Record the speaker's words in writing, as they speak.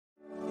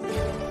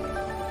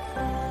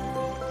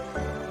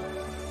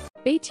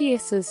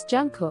BTS's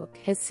Jungkook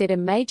has set a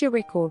major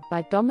record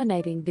by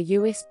dominating the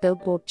US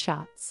Billboard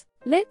charts.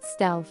 Let's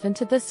delve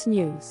into this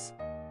news.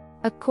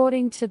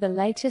 According to the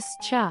latest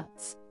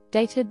charts,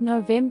 dated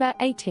November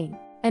 18,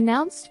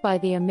 announced by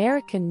the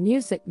American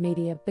music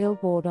media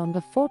Billboard on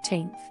the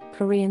 14th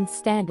Korean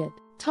Standard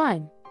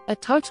Time, a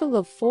total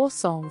of 4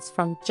 songs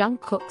from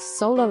Jungkook's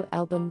solo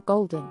album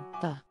Golden,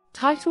 the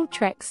title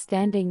track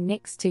Standing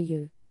Next to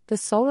You, the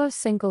solo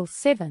single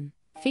 7,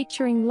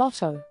 featuring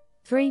Lotto,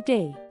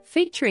 3D,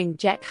 featuring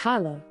Jack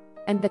Harlow,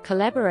 and the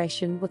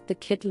collaboration with the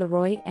Kid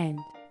Laroi and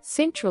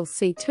Central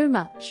C Too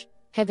Much,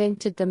 have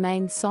entered the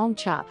main song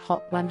chart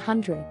Hot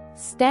 100.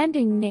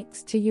 Standing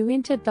Next to You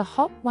entered the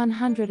Hot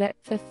 100 at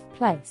 5th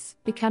place,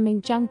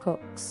 becoming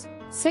Jungkook's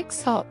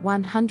 6th Hot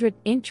 100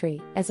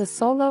 entry as a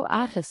solo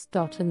artist.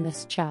 In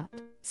this chart,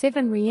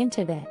 7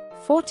 re-entered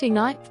at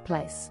 49th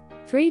place.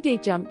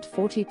 3D jumped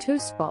 42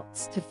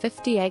 spots to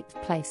 58th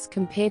place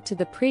compared to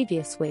the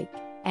previous week,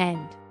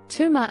 and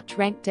Too Much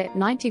ranked at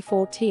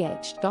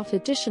 94th.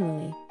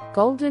 Additionally,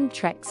 Golden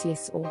tracks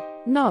Yes or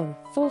No,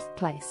 4th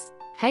place,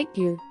 Hate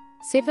You,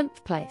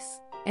 7th place,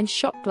 and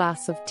Shot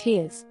Glass of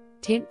Tears,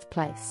 10th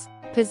place,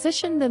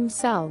 position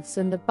themselves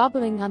in the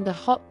bubbling under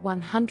Hot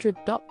 100.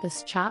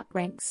 This chart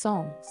ranks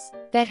songs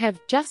that have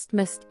just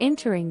missed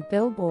entering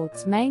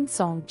Billboard's main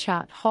song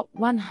chart Hot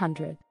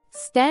 100.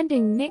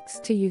 Standing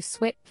Next to You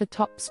swept the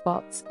top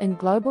spots in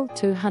Global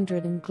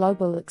 200 and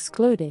Global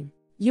excluding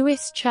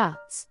US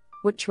charts,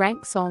 which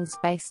rank songs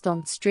based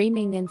on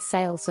streaming and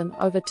sales in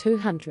over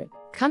 200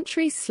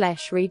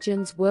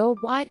 countries/regions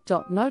worldwide.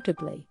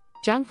 Notably,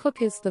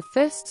 Jungkook is the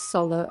first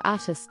solo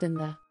artist in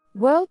the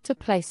world to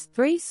place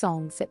 3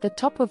 songs at the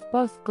top of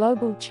both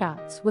global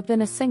charts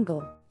within a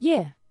single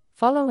year,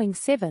 following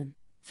 7,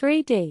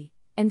 3D,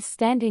 and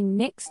Standing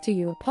Next to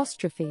You'.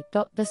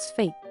 This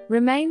feat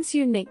remains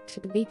unique to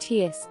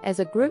BTS as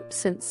a group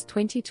since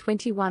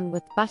 2021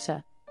 with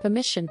Butter,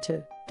 Permission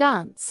to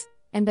Dance,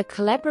 and the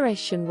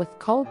collaboration with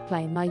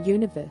Coldplay My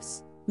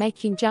Universe,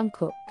 making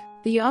Jungkook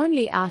the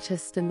only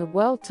artist in the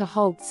world to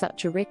hold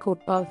such a record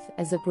both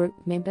as a group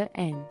member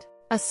and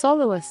a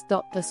soloist.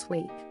 This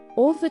week,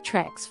 all the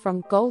tracks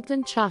from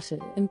Golden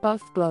charted in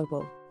both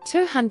Global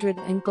 200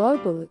 and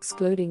Global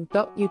excluding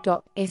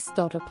US.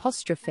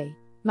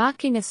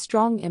 Marking a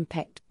strong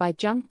impact by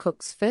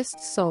Jungkook's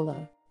first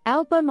solo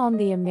album on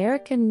the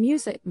American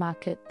music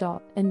market.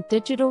 In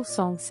digital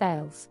song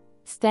sales,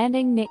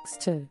 Standing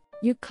Next to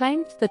You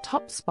claimed the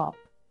top spot,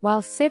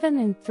 while 7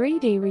 and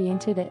 3D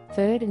re-entered at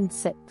 3rd and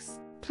 6th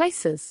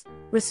places,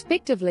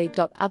 respectively.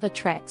 Other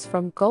tracks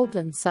from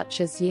Golden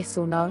such as Yes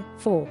or No,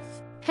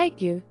 4th,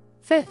 Hate You,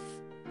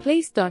 5th,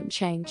 Please Don't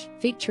Change,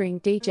 featuring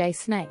DJ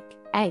Snake,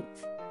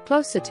 8th,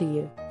 Closer to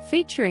You,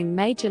 featuring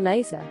Major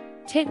Lazer,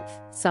 10th,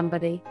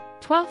 Somebody,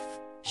 12th,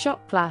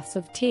 Shot Glass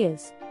of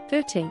Tears,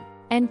 13th,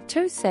 and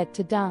Too Sad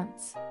to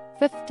Dance,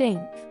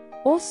 15th,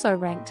 also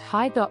ranked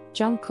high.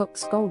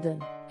 Jungkook's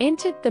Golden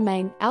entered the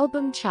main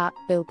album chart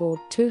Billboard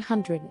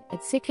 200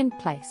 at 2nd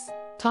place,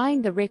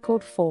 tying the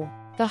record for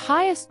the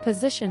highest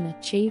position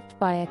achieved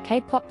by a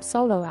K-pop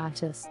solo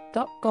artist.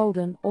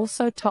 Golden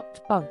also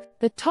topped both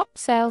the top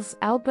sales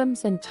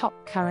albums and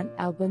top current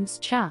albums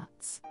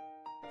charts.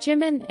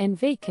 Jimin and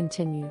V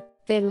continue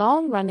their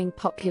long-running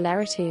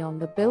popularity on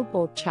the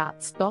Billboard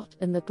charts.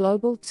 In the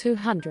Global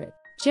 200,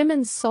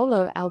 Jimin's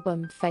solo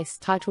album Face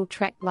title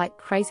track Like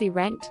Crazy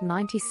ranked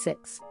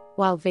 96,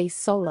 while V's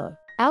solo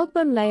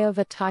album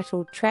Layover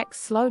titled track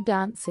Slow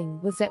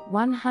Dancing was at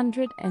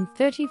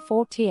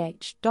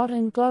 134th.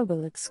 In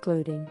Global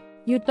excluding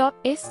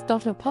US.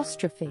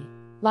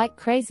 Like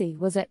Crazy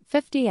was at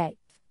 58th,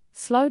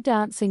 Slow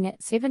Dancing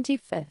at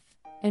 75th,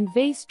 and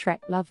V's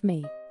track Love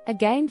Me,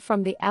 again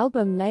from the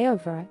album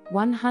Layover at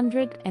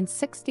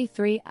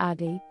 163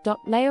 RD.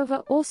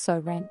 Layover also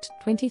ranked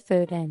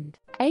 23rd and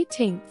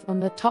 18th on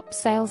the top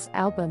sales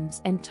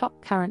albums and top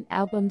current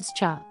albums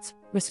charts,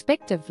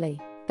 respectively.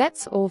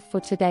 That's all for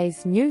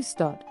today's news.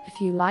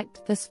 If you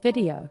liked this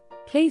video,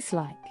 please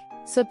like,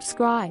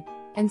 subscribe,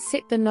 and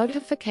set the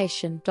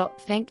notification.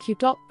 Thank you.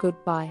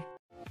 Goodbye.